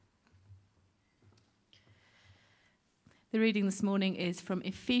The reading this morning is from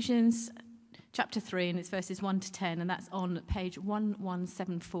Ephesians chapter 3, and it's verses 1 to 10, and that's on page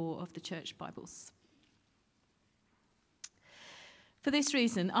 1174 of the Church Bibles. For this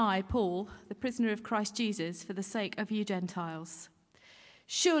reason, I, Paul, the prisoner of Christ Jesus, for the sake of you Gentiles,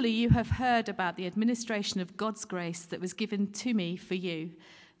 surely you have heard about the administration of God's grace that was given to me for you.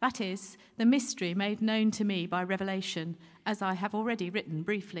 That is, the mystery made known to me by revelation, as I have already written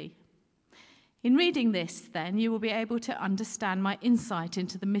briefly. In reading this, then, you will be able to understand my insight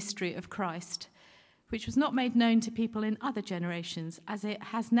into the mystery of Christ, which was not made known to people in other generations, as it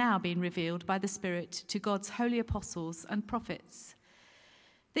has now been revealed by the Spirit to God's holy apostles and prophets.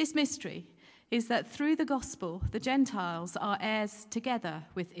 This mystery is that through the gospel, the Gentiles are heirs together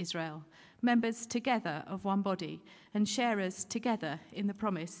with Israel, members together of one body, and sharers together in the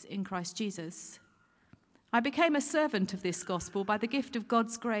promise in Christ Jesus. I became a servant of this gospel by the gift of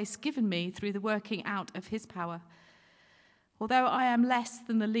God's grace given me through the working out of his power. Although I am less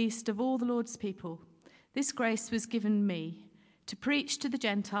than the least of all the Lord's people, this grace was given me to preach to the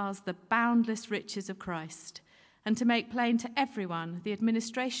Gentiles the boundless riches of Christ, and to make plain to everyone the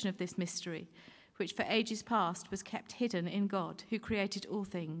administration of this mystery, which for ages past was kept hidden in God, who created all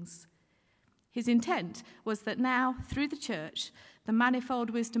things. His intent was that now, through the church, the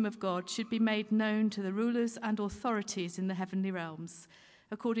manifold wisdom of God should be made known to the rulers and authorities in the heavenly realms,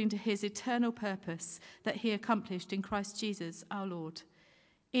 according to his eternal purpose that he accomplished in Christ Jesus our Lord.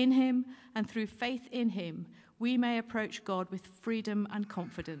 In him and through faith in him, we may approach God with freedom and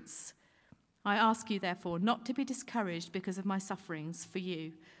confidence. I ask you, therefore, not to be discouraged because of my sufferings for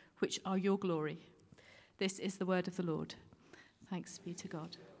you, which are your glory. This is the word of the Lord. Thanks be to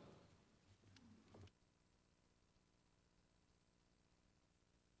God.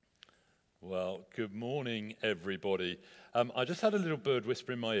 Well, good morning, everybody. I just had a little bird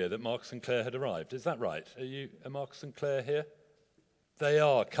whisper in my ear that Marcus and Claire had arrived. Is that right? Are Marcus and Claire here? They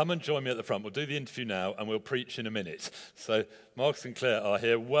are. Come and join me at the front. We'll do the interview now and we'll preach in a minute. So Marcus and Claire are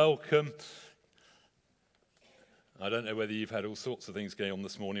here. Welcome. I don't know whether you've had all sorts of things going on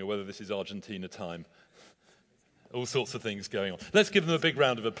this morning or whether this is Argentina time. All sorts of things going on. Let's give them a big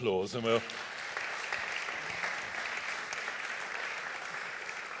round of applause and we'll...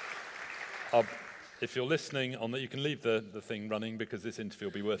 If you're listening on that, you can leave the thing running because this interview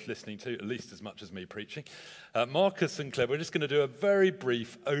will be worth listening to, at least as much as me preaching. Marcus and Claire, we're just going to do a very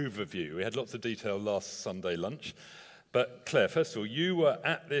brief overview. We had lots of detail last Sunday lunch. But Claire, first of all, you were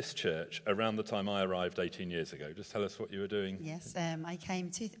at this church around the time I arrived 18 years ago. Just tell us what you were doing. Yes, I came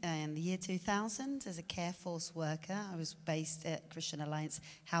in the year 2000 as a care force worker. I was based at Christian Alliance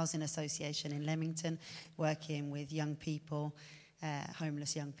Housing Association in Leamington, working with young people,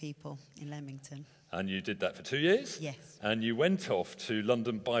 homeless young people in Leamington. And you did that for 2 years? Yes. And you went off to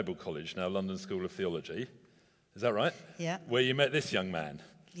London Bible College, now London School of Theology. Is that right? Yeah. Where you met this young man.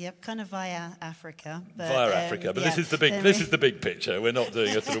 Yep, kind of via Africa. But, Africa, but yeah. This is the big picture. We're not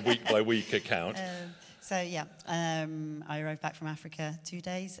doing a sort of week by week account. I arrived back from Africa 2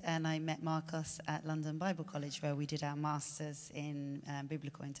 days, and I met Marcus at London Bible College, where we did our masters in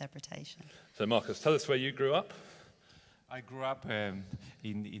biblical interpretation. So Marcus, tell us where you grew up. I grew up in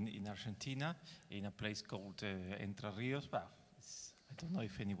Argentina, in a place called Entre Rios. Well, I don't know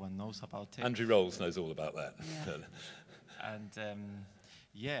if anyone knows about it. Andrew Rolls knows all about that. Yeah. And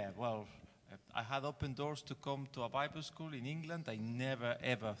I had open doors to come to a Bible school in England. I never,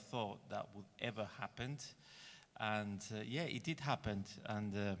 ever thought that would ever happen. And it did happen.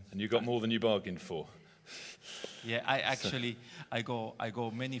 And you got more than you bargained for. Yeah, I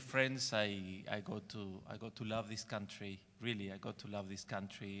got many friends. I got to love this country. Really, I got to love this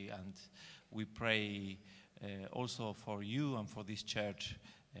country, and we pray also for you and for this church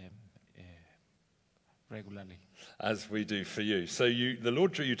regularly. As we do for you. So the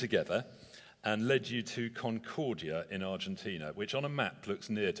Lord drew you together and led you to Concordia in Argentina, which on a map looks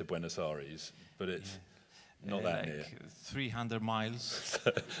near to Buenos Aires, but it's not that near. 300 miles.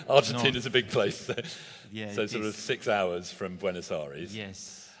 Argentina's a big place. So, yeah, so sort of 6 hours from Buenos Aires.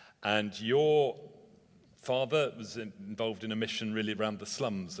 Yes. And your father was involved in a mission really around the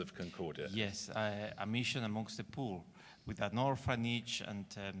slums of Concordia. Yes, a mission amongst the poor with an orphanage and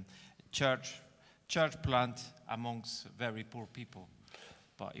church plant amongst very poor people.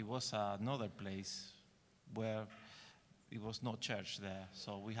 But it was another place where it was no church there,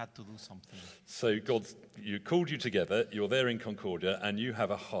 so we had to do something. So you called you together, you're there in Concordia, and you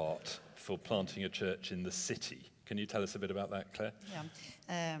have a heart for planting a church in the city. Can you tell us a bit about that, Claire?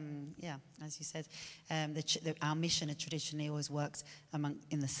 Yeah, as you said, our mission had traditionally always worked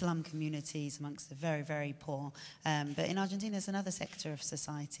in the slum communities amongst the very, very poor. But in Argentina, there's another sector of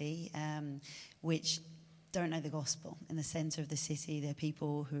society which don't know the gospel. In the centre of the city, there are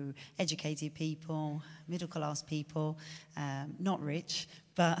people who, educated people, middle-class people, not rich,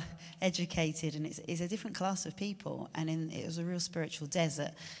 but educated, and it's a different class of people, and it was a real spiritual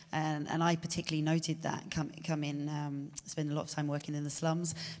desert, and I particularly noted that spending a lot of time working in the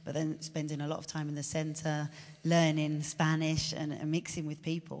slums, but then spending a lot of time in the centre, learning Spanish and mixing with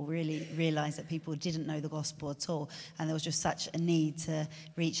people, really realised that people didn't know the gospel at all, and there was just such a need to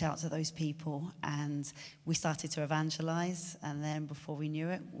reach out to those people, and we started to evangelise, and then before we knew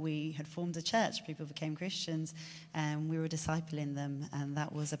it, we had formed a church. People became Christians, and we were discipling them, and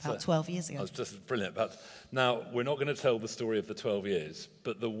that was about 12 years ago. That was just brilliant. But now, we're not going to tell the story of the 12 years,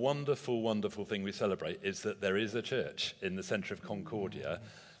 but the wonderful, wonderful thing we celebrate is that there is a church in the centre of Concordia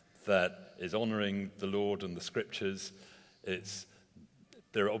that is honouring the Lord and the Scriptures.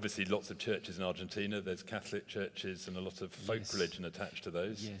 There are obviously lots of churches in Argentina. There's Catholic churches and a lot of folk religion attached to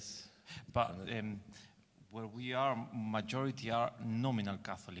those. Yes, but where we are, majority are nominal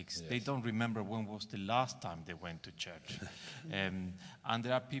Catholics. Yes. They don't remember when was the last time they went to church. And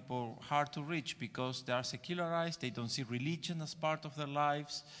there are people hard to reach because they are secularized. They don't see religion as part of their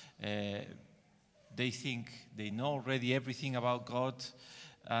lives. They think they know already everything about God.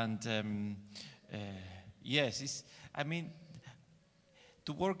 And yes,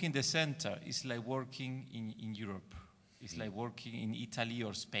 to work in the center is like working in Europe. It's like working in Italy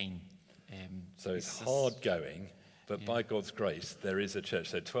or Spain. So it's hard going, but by God's grace, there is a church.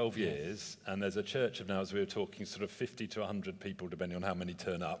 So 12 years, and there's a church of now, as we were talking, sort of 50 to 100 people, depending on how many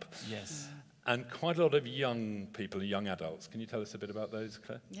turn up. Yes. And quite a lot of young people, young adults. Can you tell us a bit about those,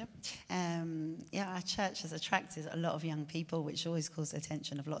 Claire? Yep. Our church has attracted a lot of young people, which always calls the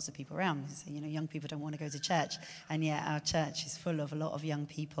attention of lots of people around. So, young people don't want to go to church, and yet our church is full of a lot of young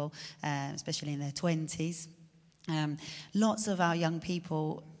people, especially in their 20s. Lots of our young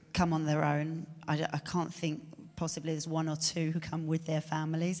people come on their own. I can't think, possibly there's one or two who come with their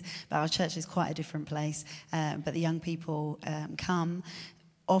families, but our church is quite a different place. But the young people come,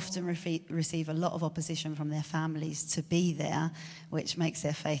 often receive a lot of opposition from their families to be there, which makes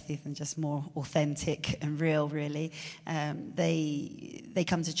their faith even just more authentic and real, really. They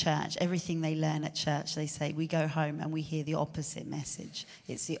come to church. Everything they learn at church, they say, we go home and we hear the opposite message.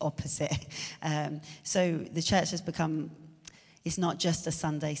 It's the opposite. So the church has become... It's not just a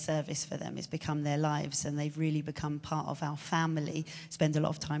Sunday service for them. It's become their lives, and they've really become part of our family, spend a lot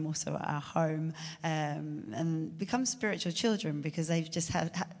of time also at our home, and become spiritual children because they've just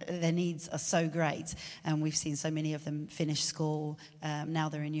their needs are so great. And we've seen so many of them finish school. Now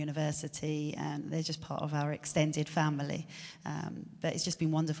they're in university, and they're just part of our extended family. But it's just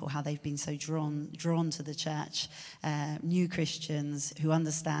been wonderful how they've been so drawn to the church. New Christians who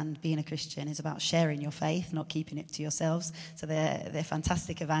understand being a Christian is about sharing your faith, not keeping it to yourselves. So they're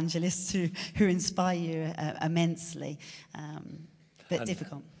fantastic evangelists who inspire you immensely, but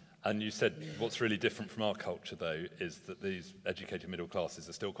difficult. And you said what's really different from our culture, though, is that these educated middle classes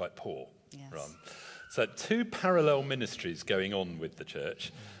are still quite poor. Yes. Right? So 2 parallel ministries going on with the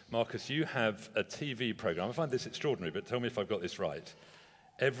church. Marcus, you have a TV programme. I find this extraordinary, but tell me if I've got this right.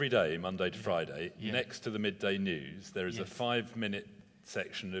 Every day, Monday to Friday, next to the midday news, there is a 5-minute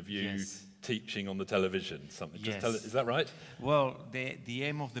section of you teaching on the television. Something. Just tell it, is that right? Well, the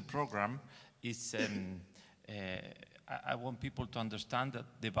aim of the program is I want people to understand that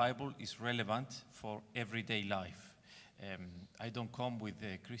the Bible is relevant for everyday life. I don't come with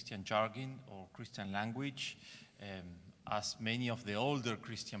Christian jargon or Christian language, as many of the older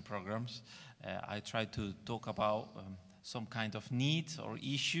Christian programs. I try to talk about some kind of need or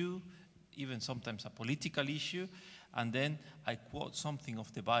issue, even sometimes a political issue, and then I quote something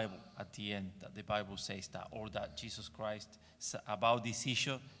of the Bible at the end, that the Bible says that, or that Jesus Christ about this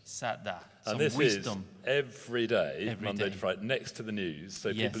issue said that. And this wisdom. Is every day, Monday to Friday, next to the news,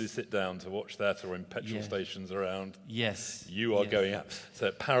 so people who sit down to watch that or in petrol stations around, you are going up.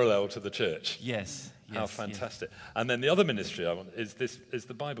 So parallel to the church. Yes. How fantastic. And then the other ministry I want is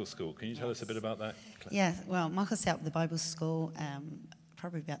the Bible school. Can you tell us a bit about that, Claire? Yeah, well, Marcus set up the Bible school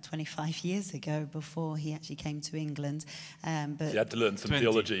probably about 25 years ago, before he actually came to England. But so you had to learn some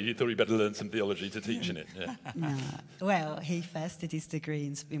theology. You thought you better learn some theology to teach in it. Yeah. No. Well, he first did his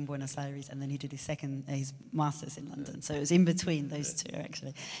degree in Buenos Aires, and then he did his master's in London. So it was in between those two,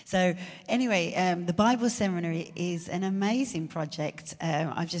 actually. So anyway, the Bible Seminary is an amazing project.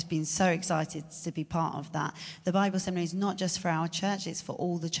 I've just been so excited to be part of that. The Bible Seminary is not just for our church, it's for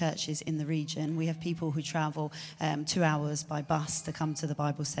all the churches in the region. We have people who travel 2 hours by bus to come to the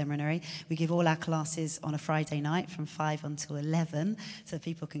Bible Seminary. We give all our classes on a Friday night from 5 until 11, so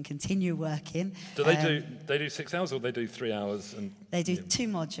people can continue working. Do they do 6 hours, or they do 3 hours? And They do 2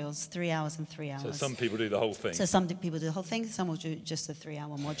 modules, 3 hours and 3 hours. So some people do the whole thing. So some people do the whole thing, some will do just the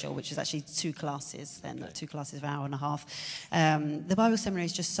 3-hour module, which is actually 2 classes, then 2 classes of an hour and a half. The Bible Seminary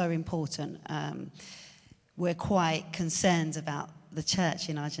is just so important. We're quite concerned about the church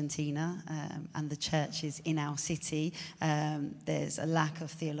in Argentina and the churches in our city. There's a lack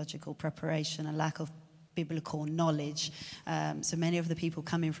of theological preparation, a lack of biblical knowledge. So many of the people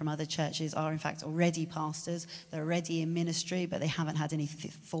coming from other churches are in fact already pastors, they're already in ministry, but they haven't had any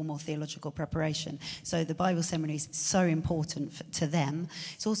formal theological preparation. So the Bible Seminary is so important to them.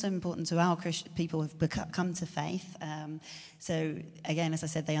 It's also important to our people who've come to faith. So again, as I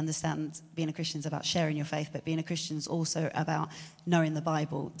said, they understand being a Christian is about sharing your faith, but being a Christian is also about knowing the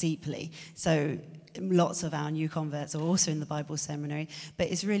Bible deeply. So lots of our new converts are also in the Bible Seminary,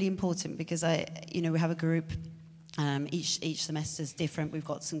 but it's really important because we have a group. Each semester is different. We've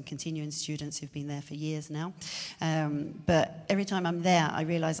got some continuing students who've been there for years now. But every time I'm there, I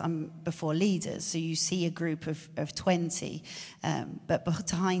realise I'm before leaders. So you see a group of 20, but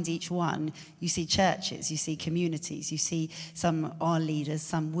behind each one, you see churches, you see communities, you see some are leaders,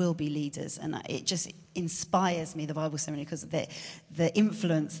 some will be leaders. And it just inspires me, the Bible Seminary, because of the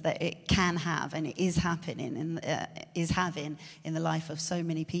influence that it can have and it is happening and is having in the life of so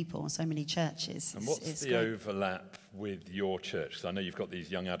many people and so many churches. And what's the overlap with your church? Because I know you've got these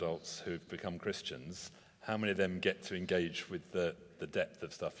young adults who've become Christians. How many of them get to engage with the depth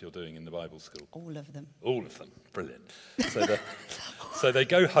of stuff you're doing in the Bible school? All of them. All of them. Brilliant. So they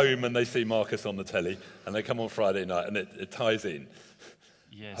go home and they see Marcus on the telly, and they come on Friday night, and it ties in.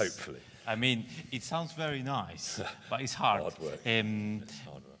 Yes. Hopefully. I mean, it sounds very nice, but it's hard. Hard work. It's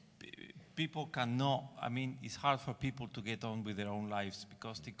hard work. People cannot, it's hard for people to get on with their own lives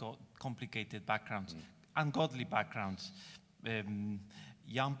because they got complicated backgrounds, ungodly backgrounds,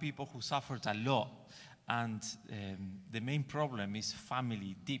 young people who suffered a lot. And the main problem is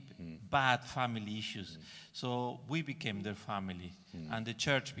family, deep, bad family issues. So we became their family, and the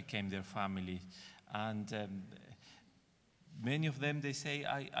church became their family. And many of them, they say,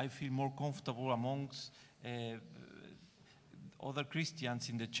 I feel more comfortable amongst other Christians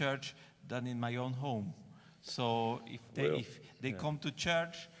in the church than in my own home. So if they come to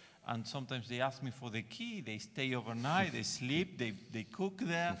church, and sometimes they ask me for the key, they stay overnight, they sleep, they cook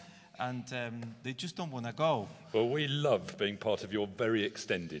there, and they just don't want to go. Well, we love being part of your very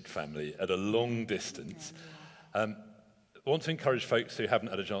extended family at a long distance. I want to encourage folks who haven't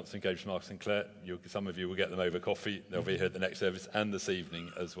had a chance to engage with Marcus and Claire. Some of you will get them over coffee. They'll be here at the next service and this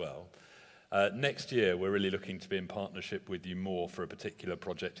evening as well. Next year, we're really looking to be in partnership with you more for a particular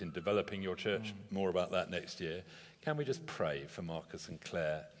project in developing your church. More about that next year. Can we just pray for Marcus and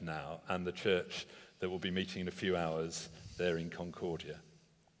Claire now and the church that will be meeting in a few hours there in Concordia?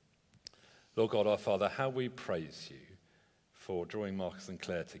 Lord God, our Father, how we praise you for drawing Marcus and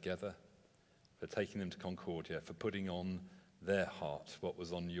Claire together, for taking them to Concordia, for putting on their heart what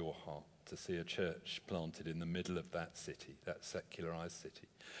was on your heart, to see a church planted in the middle of that city, that secularized city.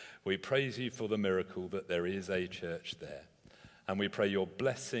 We praise you for the miracle that there is a church there. And we pray your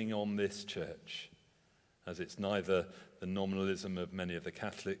blessing on this church, as it's neither the nominalism of many of the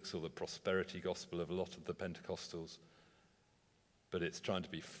Catholics or the prosperity gospel of a lot of the Pentecostals, but it's trying to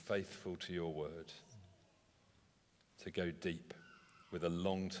be faithful to your word, to go deep with a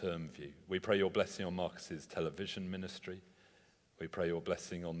long-term view. We pray your blessing on Marcus's television ministry. We pray your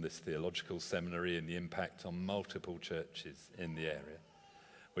blessing on this theological seminary and the impact on multiple churches in the area.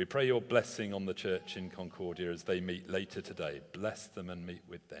 We pray your blessing on the church in Concordia as they meet later today. Bless them and meet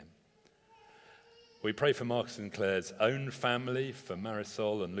with them. We pray for Marcus and Claire's own family, for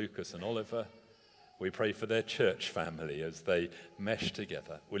Marisol and Lucas and Oliver. We pray for their church family as they mesh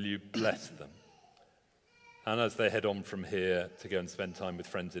together. Will you bless them? And as they head on from here to go and spend time with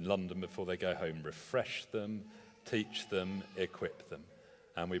friends in London before they go home, refresh them, teach them, equip them.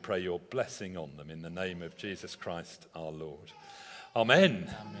 And we pray your blessing on them in the name of Jesus Christ our Lord. Amen.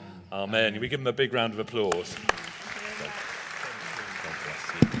 Amen. Amen. We give them a big round of applause. God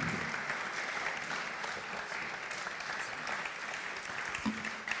bless you.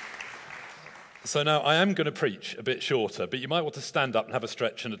 So now I am going to preach a bit shorter, but you might want to stand up and have a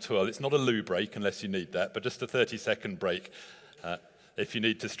stretch and a twirl. It's not a loo break unless you need that, but just a 30-second break if you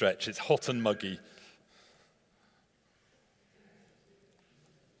need to stretch. It's hot and muggy.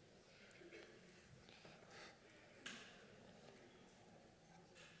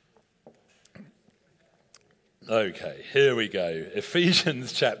 Okay, here we go.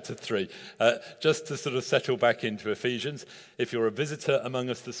 Ephesians chapter 3. Just to sort of settle back into Ephesians, if you're a visitor among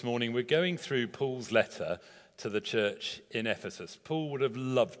us this morning, we're going through Paul's letter to the church in Ephesus. Paul would have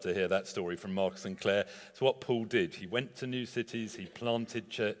loved to hear that story from Marcus and Claire. It's what Paul did. He went to new cities, he planted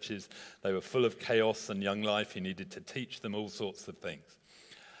churches. They were full of chaos and young life. He needed to teach them all sorts of things.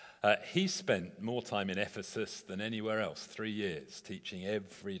 He spent more time in Ephesus than anywhere else, 3 years, teaching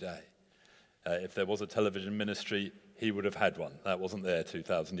every day. If there was a television ministry, he would have had one. That wasn't there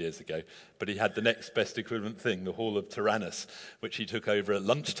 2,000 years ago. But he had the next best equivalent thing, the Hall of Tyrannus, which he took over at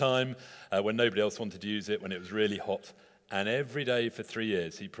lunchtime when nobody else wanted to use it, when it was really hot. And every day for 3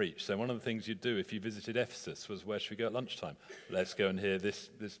 years he preached. So one of the things you'd do if you visited Ephesus was, where should we go at lunchtime? Let's go and hear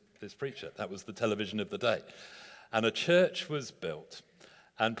this preacher. That was the television of the day. And a church was built.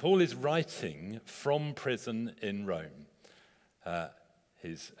 And Paul is writing from prison in Rome.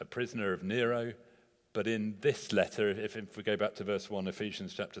 He's a prisoner of Nero, but in this letter, if we go back to verse 1,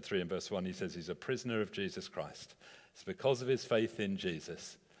 Ephesians chapter 3 and verse 1, he says he's a prisoner of Jesus Christ. It's because of his faith in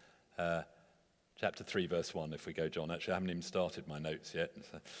Jesus. Chapter 3, verse 1, if we go, John. Actually, I haven't even started my notes yet.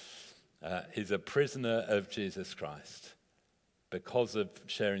 He's a prisoner of Jesus Christ because of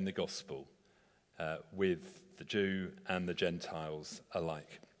sharing the gospel with the Jew and the Gentiles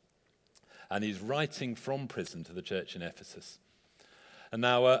alike. And he's writing from prison to the church in Ephesus. And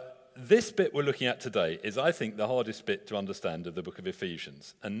now, this bit we're looking at today is, I think, the hardest bit to understand of the book of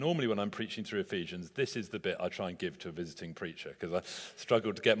Ephesians. And normally when I'm preaching through Ephesians, this is the bit I try and give to a visiting preacher, because I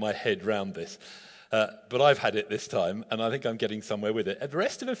struggled to get my head round this. But I've had it this time, and I think I'm getting somewhere with it. And the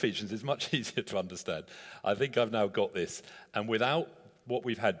rest of Ephesians is much easier to understand. I think I've now got this. And without what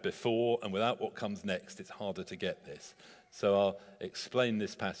we've had before and without what comes next, it's harder to get this. So I'll explain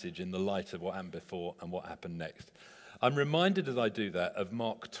this passage in the light of what happened before and what happened next. I'm reminded as I do that of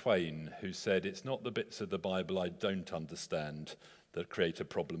Mark Twain, who said, it's not the bits of the Bible I don't understand that create a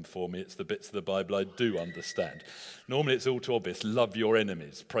problem for me, it's the bits of the Bible I do understand. Normally it's all too obvious. Love your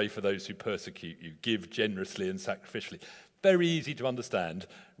enemies, pray for those who persecute you, give generously and sacrificially. Very easy to understand,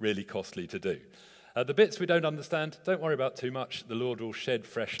 really costly to do. The bits we don't understand, don't worry about too much. The Lord will shed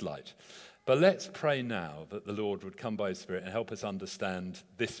fresh light. But let's pray now that the Lord would come by his Spirit and help us understand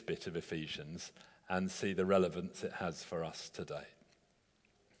this bit of Ephesians and see the relevance it has for us today.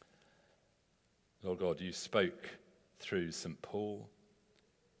 Lord God, you spoke through St. Paul.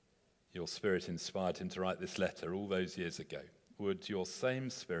 Your Spirit inspired him to write this letter all those years ago. Would your same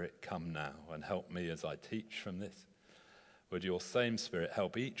Spirit come now and help me as I teach from this? Would your same Spirit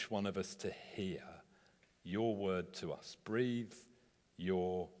help each one of us to hear your word to us? Breathe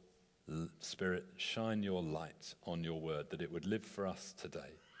your Spirit, shine your light on your word, that it would live for us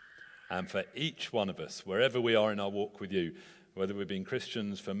today. And for each one of us, wherever we are in our walk with you, whether we've been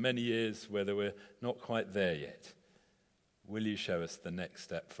Christians for many years, whether we're not quite there yet, will you show us the next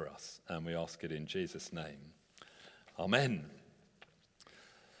step for us? And we ask it in Jesus' name. Amen.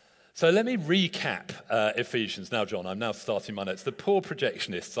 So let me recap Ephesians. Now, John, I'm now starting my notes. The poor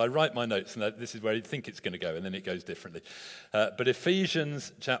projectionists, I write my notes, and this is where you think it's going to go, and then it goes differently. But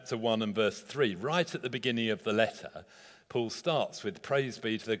Ephesians chapter 1 and verse 3, right at the beginning of the letter, Paul starts with, praise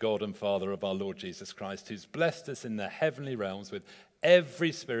be to the God and Father of our Lord Jesus Christ, who's blessed us in the heavenly realms with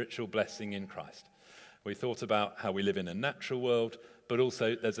every spiritual blessing in Christ. We thought about how we live in a natural world, but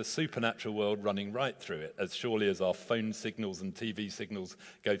also there's a supernatural world running right through it. As surely as our phone signals and TV signals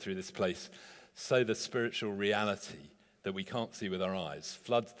go through this place, so the spiritual reality that we can't see with our eyes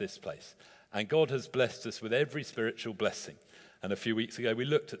floods this place. And God has blessed us with every spiritual blessing. And a few weeks ago, we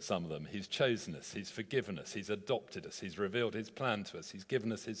looked at some of them. He's chosen us. He's forgiven us. He's adopted us. He's revealed his plan to us. He's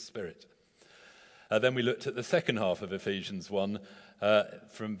given us his Spirit. Then we looked at the second half of Ephesians 1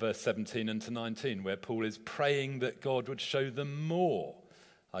 from verse 17 and to 19, where Paul is praying that God would show them more.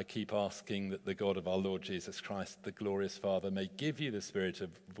 I keep asking that the God of our Lord Jesus Christ, the glorious Father, may give you the spirit of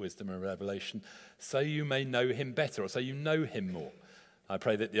wisdom and revelation so you may know him better, or so you know him more. I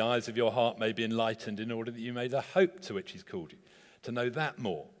pray that the eyes of your heart may be enlightened in order that you may the hope to which he's called you, to know that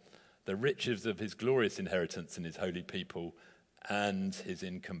more, the riches of his glorious inheritance in his holy people and his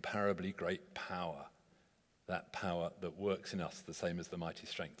incomparably great power, that power that works in us the same as the mighty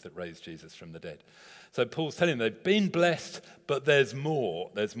strength that raised Jesus from the dead. So Paul's telling them they've been blessed, but there's more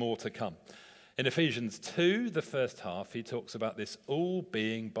to come. In Ephesians 2, the first half, he talks about this all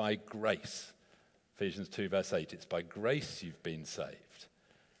being by grace. Ephesians 2 verse 8, it's by grace you've been saved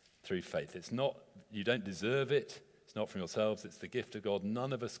through faith. It's not, you don't deserve it. It's not from yourselves, it's the gift of God.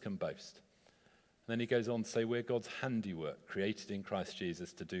 None of us can boast. And then he goes on to say we're God's handiwork, created in Christ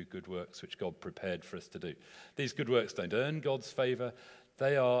Jesus to do good works which God prepared for us to do. These good works don't earn God's favour.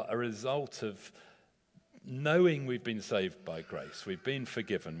 They are a result of knowing we've been saved by grace, we've been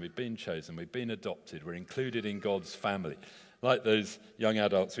forgiven, we've been chosen, we've been adopted, we're included in God's family. Like those young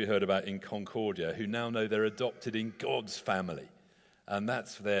adults we heard about in Concordia who now know they're adopted in God's family. And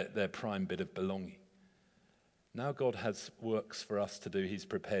that's their prime bit of belonging. Now God has works for us to do he's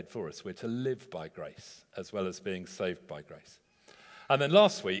prepared for us. We're to live by grace as well as being saved by grace. And then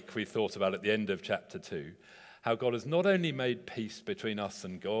last week we thought about at the end of chapter 2 how God has not only made peace between us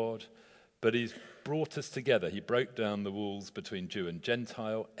and God, but he's brought us together. He broke down the walls between Jew and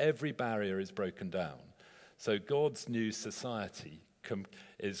Gentile. Every barrier is broken down. So God's new society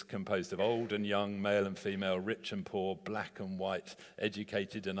is composed of old and young, male and female, rich and poor, black and white,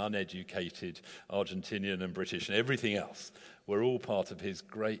 educated and uneducated, Argentinian and British, and everything else. We're all part of his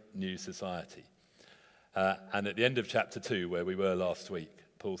great new society. And at the end of chapter 2, where we were last week,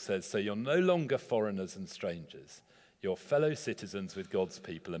 Paul says, so you're no longer foreigners and strangers. You're fellow citizens with God's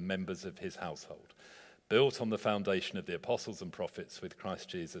people and members of his household, built on the foundation of the apostles and prophets with Christ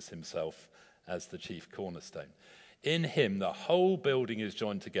Jesus himself as the chief cornerstone. In him, the whole building is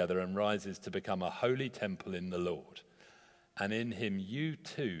joined together and rises to become a holy temple in the Lord. And in him, you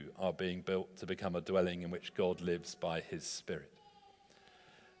too are being built to become a dwelling in which God lives by his Spirit.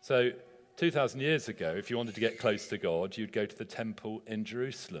 So 2,000 years ago, if you wanted to get close to God, you'd go to the temple in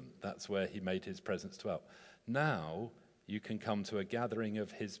Jerusalem. That's where he made his presence dwell. Now you can come to a gathering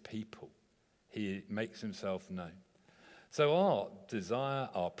of his people. He makes himself known. So our desire,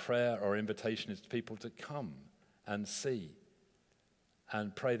 our prayer, our invitation is to people to come and see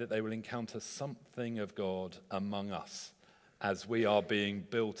and pray that they will encounter something of God among us as we are being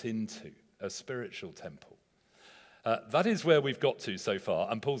built into a spiritual temple. That is where we've got to so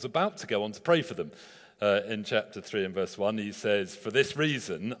far, and Paul's about to go on to pray for them. In chapter 3 and verse 1, he says, for this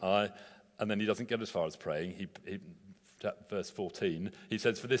reason, and then he doesn't get as far as praying. Verse 14, he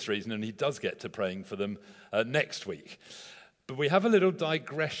says, for this reason, and he does get to praying for them next week. But we have a little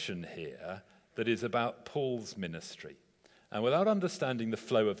digression here that is about Paul's ministry. And without understanding the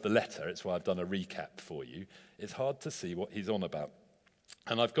flow of the letter, it's why I've done a recap for you, it's hard to see what he's on about.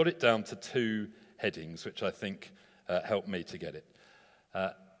 And I've got it down to 2 headings, which I think help me to get it.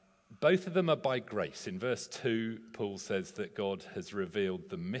 Both of them are by grace. In verse 2, Paul says that God has revealed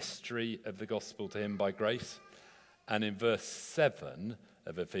the mystery of the gospel to him by grace. And in verse 7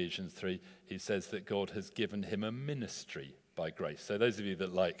 of Ephesians 3, he says that God has given him a ministry by grace. So those of you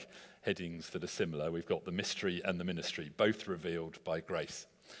that like headings that are similar, we've got the mystery and the ministry, both revealed by grace.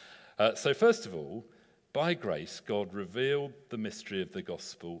 So first of all, by grace, God revealed the mystery of the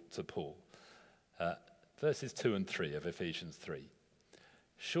gospel to Paul. Verses 2 and 3 of Ephesians 3.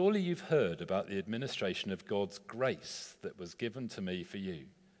 Surely you've heard about the administration of God's grace that was given to me for you.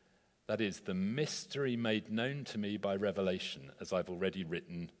 That is, the mystery made known to me by revelation, as I've already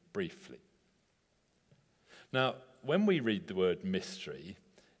written briefly. Now, when we read the word mystery,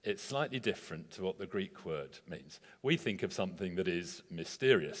 it's slightly different to what the Greek word means. We think of something that is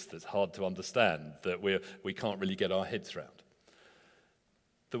mysterious, that's hard to understand, that we can't really get our heads around.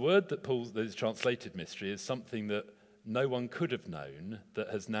 The word that is translated mystery is something that no one could have known that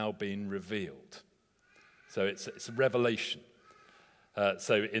has now been revealed. So it's a revelation.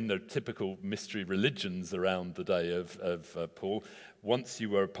 So in the typical mystery religions around the day of Paul, once you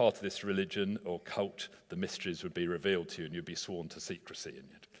were a part of this religion or cult, the mysteries would be revealed to you and you'd be sworn to secrecy.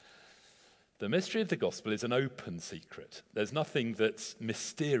 The mystery of the gospel is an open secret. There's nothing that's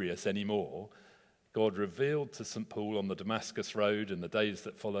mysterious anymore. God revealed to St. Paul on the Damascus Road in the days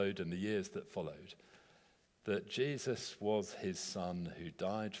that followed and the years that followed that Jesus was his Son who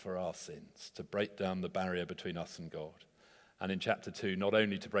died for our sins to break down the barrier between us and God. And in chapter 2, not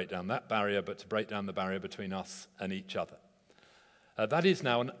only to break down that barrier, but to break down the barrier between us and each other. That is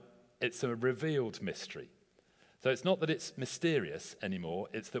now, it's a revealed mystery. So it's not that it's mysterious anymore,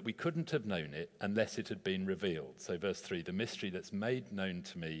 it's that we couldn't have known it unless it had been revealed. So verse 3, the mystery that's made known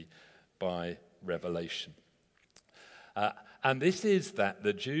to me by revelation. And this is that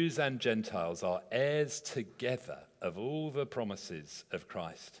the Jews and Gentiles are heirs together of all the promises of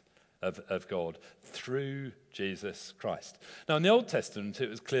Christ, of God, through Jesus Christ. Now, in the Old Testament, it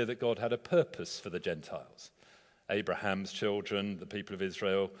was clear that God had a purpose for the Gentiles. Abraham's children, the people of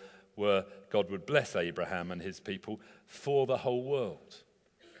Israel, God would bless Abraham and his people for the whole world.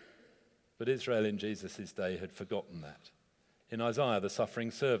 But Israel in Jesus' day had forgotten that. In Isaiah, the suffering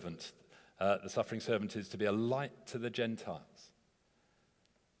servant is to be a light to the Gentiles.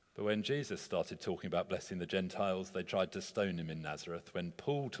 But when Jesus started talking about blessing the Gentiles, they tried to stone him in Nazareth. When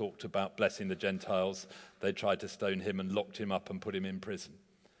Paul talked about blessing the Gentiles, they tried to stone him and locked him up and put him in prison.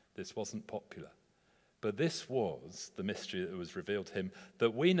 This wasn't popular. But this was the mystery that was revealed to him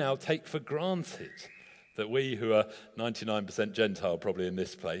that we now take for granted. That we who are 99% Gentile probably in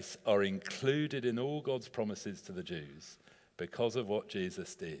this place are included in all God's promises to the Jews because of what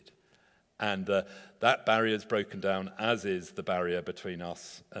Jesus did. And that barrier is broken down, as is the barrier between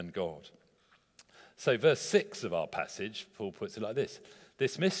us and God. So verse 6 of our passage, Paul puts it like this.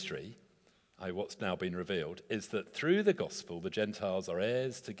 This mystery, what's now been revealed, is that through the gospel the Gentiles are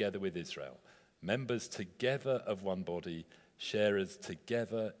heirs together with Israel, members together of one body, sharers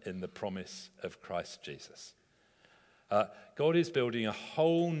together in the promise of Christ Jesus. God is building a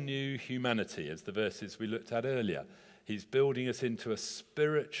whole new humanity, as the verses we looked at earlier. He's building us into a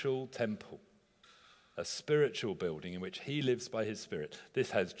spiritual temple, a spiritual building in which he lives by his Spirit.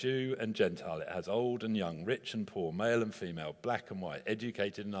 This has Jew and Gentile. It has old and young, rich and poor, male and female, black and white,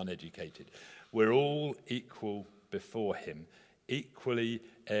 educated and uneducated. We're all equal before him, equally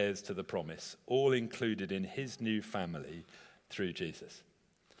heirs to the promise, all included in his new family through Jesus.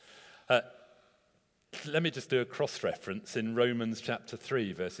 Let me just do a cross-reference in Romans chapter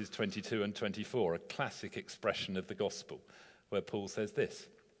 3, verses 22 and 24, a classic expression of the gospel, where Paul says this.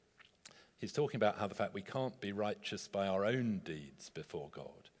 He's talking about how the fact we can't be righteous by our own deeds before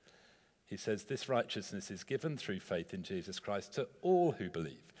God. He says this righteousness is given through faith in Jesus Christ to all who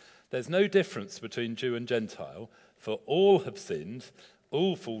believe. There's no difference between Jew and Gentile, for all have sinned,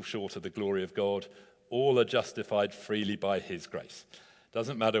 all fall short of the glory of God, all are justified freely by his grace.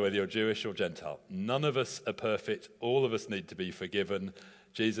 Doesn't matter whether you're Jewish or Gentile. None of us are perfect. All of us need to be forgiven.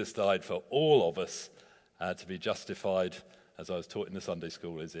 Jesus died for all of us to be justified. As I was taught in the Sunday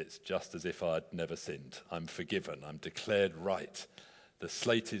school, it's just as if I'd never sinned. I'm forgiven. I'm declared right. The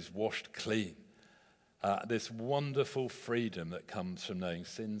slate is washed clean. This wonderful freedom that comes from knowing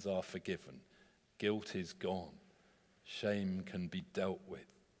sins are forgiven. Guilt is gone. Shame can be dealt with.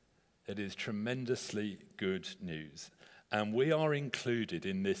 It is tremendously good news. And we are included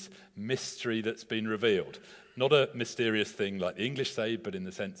in this mystery that's been revealed. Not a mysterious thing like the English say, but in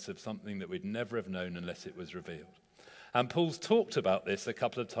the sense of something that we'd never have known unless it was revealed. And Paul's talked about this a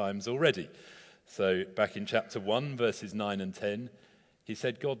couple of times already. So back in chapter 1, verses 9 and 10, he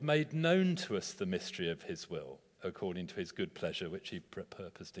said, God made known to us the mystery of his will, according to his good pleasure, which he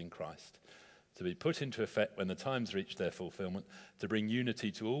purposed in Christ, to be put into effect when the times reach their fulfillment, to bring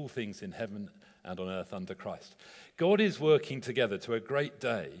unity to all things in heaven and on earth under Christ. God is working together to a great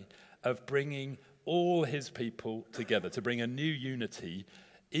day of bringing all his people together, to bring a new unity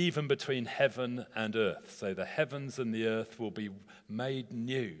even between heaven and earth. So the heavens and the earth will be made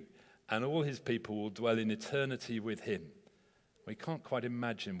new, and all his people will dwell in eternity with him. We can't quite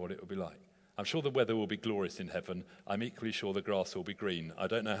imagine what it will be like. I'm sure the weather will be glorious in heaven. I'm equally sure the grass will be green. I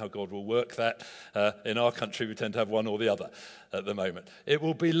don't know how God will work that. In our country, we tend to have one or the other at the moment. It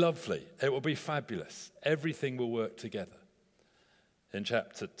will be lovely. It will be fabulous. Everything will work together. In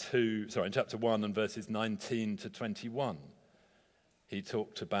chapter 1 and verses 19 to 21, he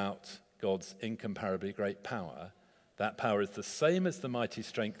talked about God's incomparably great power. That power is the same as the mighty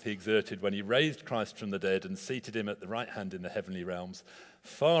strength he exerted when he raised Christ from the dead and seated him at the right hand in the heavenly realms,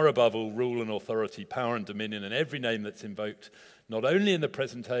 far above all rule and authority, power and dominion, and every name that's invoked, not only in the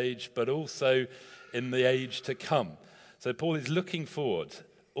present age, but also in the age to come. So Paul is looking forward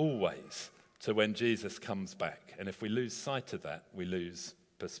always to when Jesus comes back. And if we lose sight of that, we lose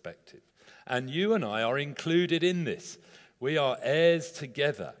perspective. And you and I are included in this. We are heirs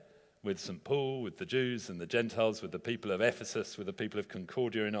together with St. Paul, with the Jews and the Gentiles, with the people of Ephesus, with the people of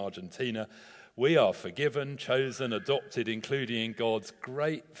Concordia in Argentina. We are forgiven, chosen, adopted, including in God's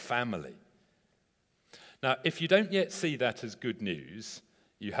great family. Now, if you don't yet see that as good news,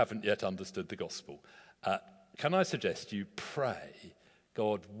 you haven't yet understood the gospel. Can I suggest you pray,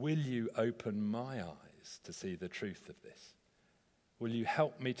 God, will you open my eyes to see the truth of this? Will you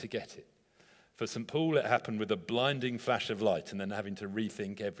help me to get it? For St. Paul, it happened with a blinding flash of light and then having to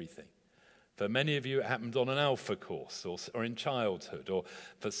rethink everything. For many of you, it happened on an alpha course or in childhood, or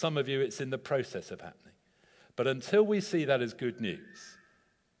for some of you, it's in the process of happening. But until we see that as good news,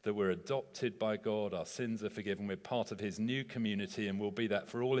 that we're adopted by God, our sins are forgiven, we're part of his new community and will be that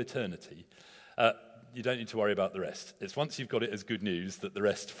for all eternity, you don't need to worry about the rest. It's once you've got it as good news that the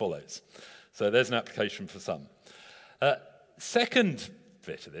rest follows. So there's an application for some. Second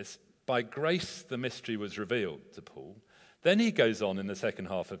bit of this, by grace the mystery was revealed to Paul. Then he goes on in the second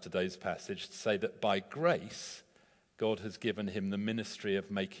half of today's passage to say that by grace God has given him the ministry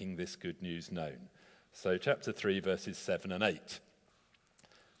of making this good news known. So chapter 3, verses 7 and 8.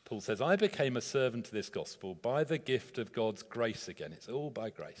 Paul says, I became a servant to this gospel by the gift of God's grace again. It's all by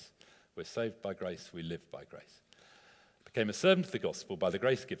grace. We're saved by grace, we live by grace. Became a servant to the gospel by the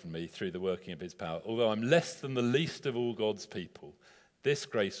grace given me through the working of his power. Although I'm less than the least of all God's people, This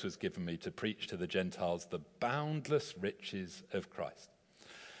grace was given me to preach to the Gentiles the boundless riches of Christ.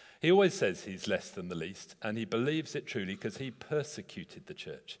 He always says he's less than the least, and he believes it truly because he persecuted the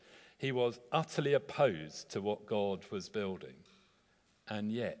church. He was utterly opposed to what God was building,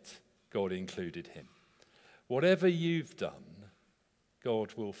 and yet God included him. Whatever you've done,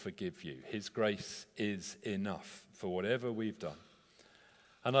 God will forgive you. His grace is enough for whatever we've done.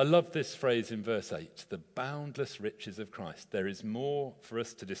 And I love this phrase in verse 8, the boundless riches of Christ. There is more for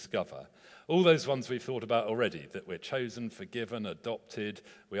us to discover. All those ones we've thought about already, that we're chosen, forgiven, adopted,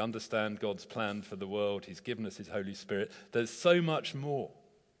 we understand God's plan for the world, he's given us his Holy Spirit. There's so much more.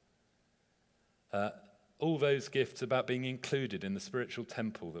 All those gifts about being included in the spiritual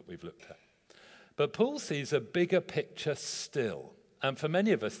temple that we've looked at. But Paul sees a bigger picture still. And for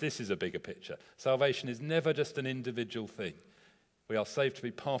many of us, this is a bigger picture. Salvation is never just an individual thing. We are saved to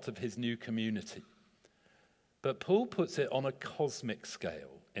be part of his new community. But Paul puts it on a cosmic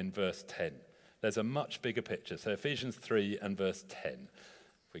scale in verse 10. There's a much bigger picture. So Ephesians 3 and verse 10,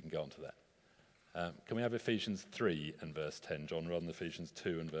 if we can go on to that. Can we have Ephesians 3 and verse 10, John, rather than Ephesians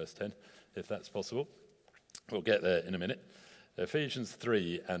 2 and verse 10, if that's possible? We'll get there in a minute. Ephesians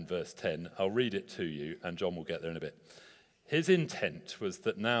 3 and verse 10, I'll read it to you, and John will get there in a bit. His intent was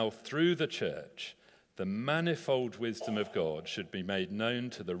that now through the church, the manifold wisdom of God should be made known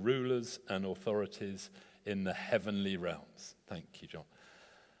to the rulers and authorities in the heavenly realms. Thank you, John.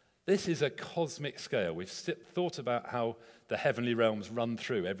 This is a cosmic scale. We've thought about how the heavenly realms run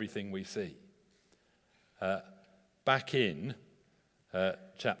through everything we see. Back in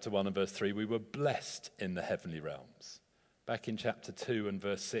chapter 1 and verse 3, we were blessed in the heavenly realms. Back in chapter 2 and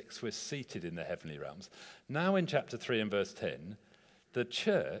verse 6, we're seated in the heavenly realms. Now in chapter 3 and verse 10, the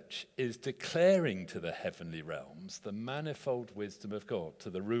church is declaring to the heavenly realms the manifold wisdom of God, to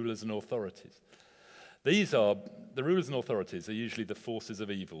the rulers and authorities. The rulers and authorities are usually the forces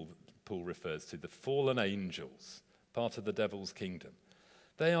of evil that Paul refers to, the fallen angels, part of the devil's kingdom.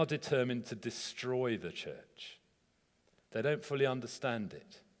 They are determined to destroy the church. They don't fully understand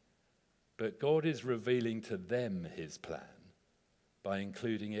it. But God is revealing to them his plan by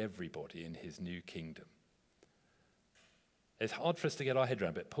including everybody in his new kingdom. It's hard for us to get our head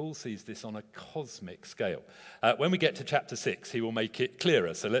around, but Paul sees this on a cosmic scale. When we get to chapter 6, he will make it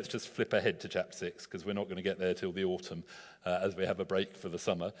clearer. So let's just flip ahead to chapter 6, because we're not going to get there till the autumn as we have a break for the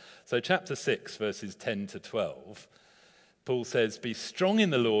summer. So chapter 6, verses 10 to 12, Paul says, "Be strong in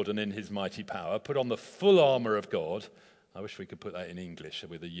the Lord and in his mighty power. Put on the full armour of God." I wish we could put that in English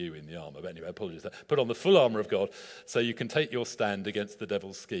with a U in the armour, but anyway, apologies. Put on the full armour of God so you can take your stand against the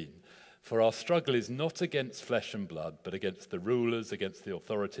devil's scheme. For our struggle is not against flesh and blood, but against the rulers, against the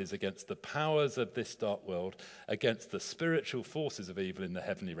authorities, against the powers of this dark world, against the spiritual forces of evil in the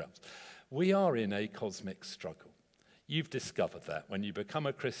heavenly realms. We are in a cosmic struggle. You've discovered that. When you become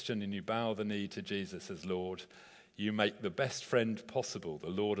a Christian and you bow the knee to Jesus as Lord, you make the best friend possible, the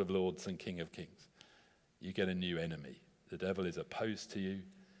Lord of Lords and King of Kings. You get a new enemy. The devil is opposed to you.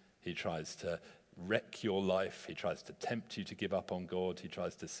 He tries to wreck your life. He tries to tempt you to give up on God. He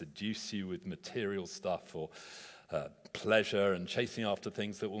tries to seduce you with material stuff or pleasure and chasing after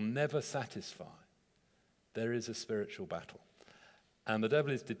things that will never satisfy. There is a spiritual battle. And the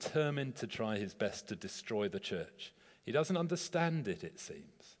devil is determined to try his best to destroy the church. He doesn't understand it, it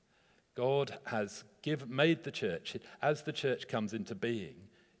seems. God has made the church, as the church comes into being,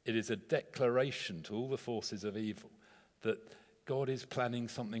 it is a declaration to all the forces of evil that God is planning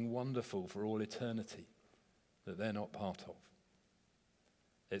something wonderful for all eternity that they're not part of.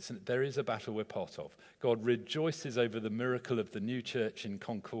 There is a battle we're part of. God rejoices over the miracle of the new church in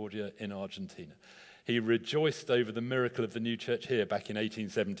Concordia in Argentina. He rejoiced over the miracle of the new church here back in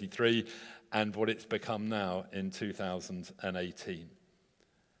 1873 and what it's become now in 2018.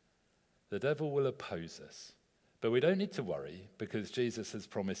 The devil will oppose us. But we don't need to worry because Jesus has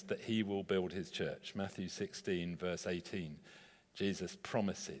promised that he will build his church. Matthew 16, verse 18, Jesus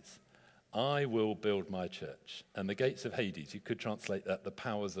promises, "I will build my church, and the gates of Hades," you could translate that, the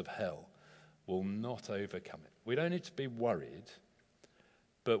powers of hell, "will not overcome it." We don't need to be worried,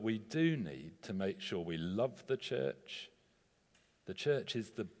 but we do need to make sure we love the church. The church is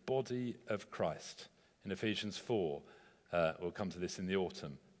the body of Christ. In Ephesians 4, we'll come to this in the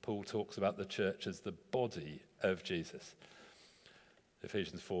autumn, Paul talks about the church as the body of Jesus.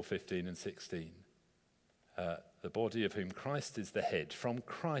 Ephesians 4:15 and 16. The body of whom Christ is the head. From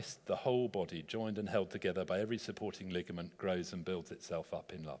Christ, the whole body, joined and held together by every supporting ligament, grows and builds itself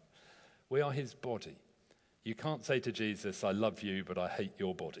up in love. We are his body. You can't say to Jesus, "I love you, but I hate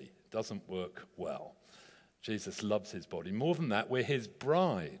your body." It doesn't work well. Jesus loves his body. More than that, we're his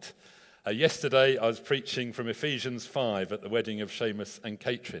bride. Yesterday, I was preaching from Ephesians 5 at the wedding of Seamus and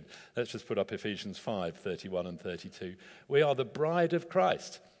Catherine. Let's just put up Ephesians 5, 31 and 32. We are the bride of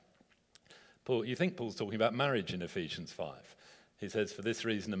Christ. You think Paul's talking about marriage in Ephesians 5. He says, for this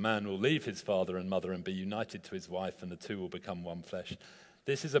reason, a man will leave his father and mother and be united to his wife, and the two will become one flesh.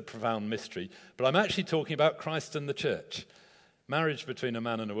 This is a profound mystery, but I'm actually talking about Christ and the church. Marriage between a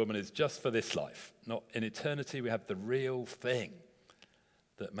man and a woman is just for this life. Not in eternity, we have the real thing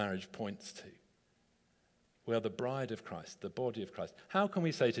that marriage points to. We are the bride of Christ, the body of Christ. How can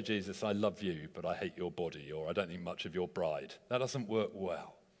we say to Jesus, I love you, but I hate your body, or I don't think much of your bride? That doesn't work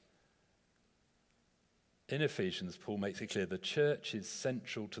well. In Ephesians, Paul makes it clear the church is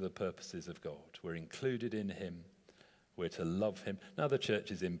central to the purposes of God. We're included in him. We're to love him. Now, the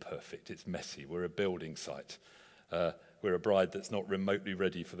church is imperfect. It's messy. We're a building site. We're a bride that's not remotely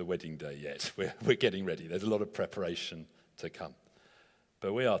ready for the wedding day yet. We're getting ready. There's a lot of preparation to come.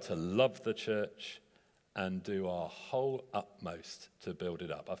 But we are to love the church and do our whole utmost to build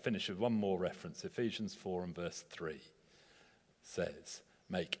it up. I'll finish with one more reference. Ephesians 4 and verse 3 says,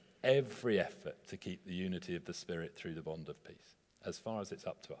 make every effort to keep the unity of the Spirit through the bond of peace, as far as it's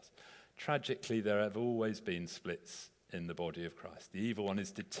up to us. Tragically, there have always been splits in the body of Christ. The evil one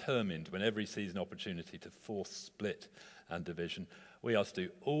is determined whenever he sees an opportunity to force split and division. We are to do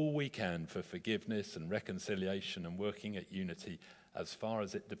all we can for forgiveness and reconciliation and working at unity as far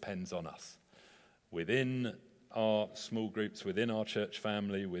as it depends on us. Within our small groups, within our church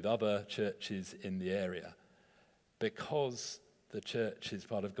family, with other churches in the area, because the church is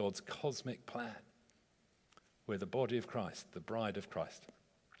part of God's cosmic plan. We're the body of Christ, the bride of Christ.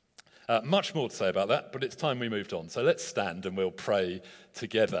 Much more to say about that, but it's time we moved on. So let's stand and we'll pray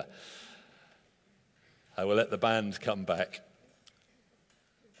together. I will let the band come back.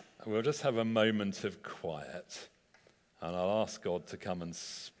 We'll just have a moment of quiet, and I'll ask God to come and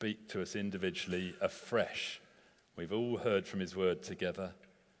speak to us individually afresh. We've all heard from his word together.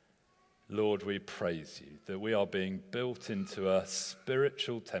 Lord, we praise you that we are being built into a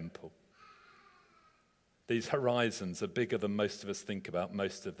spiritual temple. These horizons are bigger than most of us think about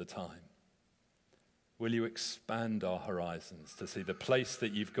most of the time. Will you expand our horizons to see the place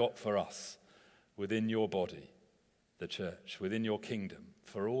that you've got for us within your body, the church, within your kingdom,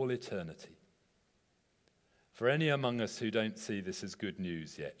 for all eternity? For any among us who don't see this as good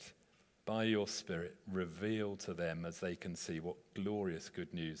news yet, by your Spirit, reveal to them as they can see what glorious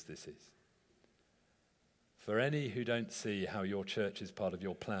good news this is. For any who don't see how your church is part of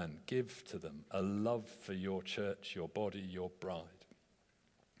your plan, give to them a love for your church, your body, your bride.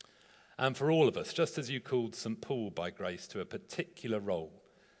 And for all of us, just as you called St. Paul by grace to a particular role,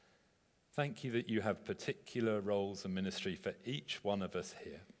 thank you that you have particular roles and ministry for each one of us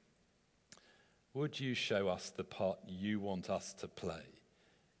here. Would you show us the part you want us to play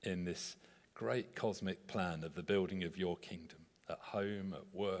in this great cosmic plan of the building of your kingdom, at home,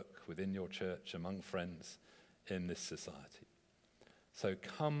 at work, within your church, among friends, in this society? So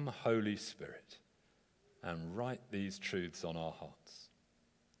come, Holy Spirit, and write these truths on our hearts.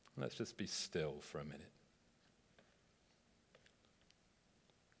 Let's just be still for a minute.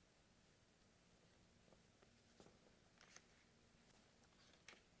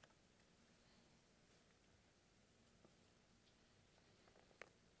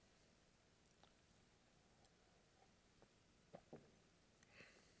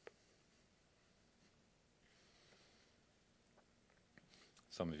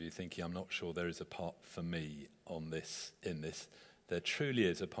 Some of you thinking, I'm not sure there is a part for me on this, in this. There truly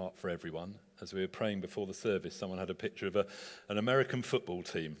is a part for everyone. As we were praying before the service, someone had a picture of an American football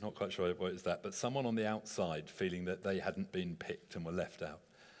team. Not quite sure what it was that, but someone on the outside feeling that they hadn't been picked and were left out.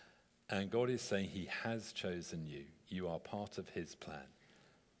 And God is saying he has chosen you. You are part of his plan.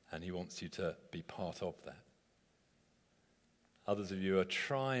 And he wants you to be part of that. Others of you are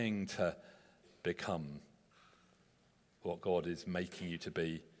trying to become what God is making you to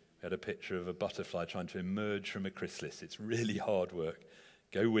be. We had a picture of a butterfly trying to emerge from a chrysalis. It's really hard work.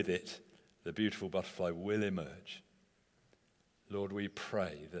 Go with it. The beautiful butterfly will emerge. Lord, we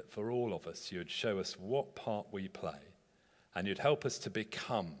pray that for all of us, you would show us what part we play, and you'd help us to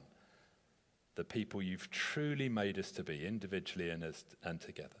become the people you've truly made us to be, individually and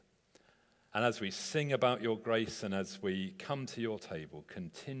together. And as we sing about your grace and as we come to your table,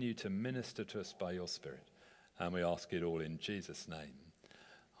 continue to minister to us by your Spirit. And we ask it all in Jesus' name.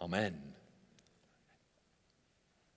 Amen.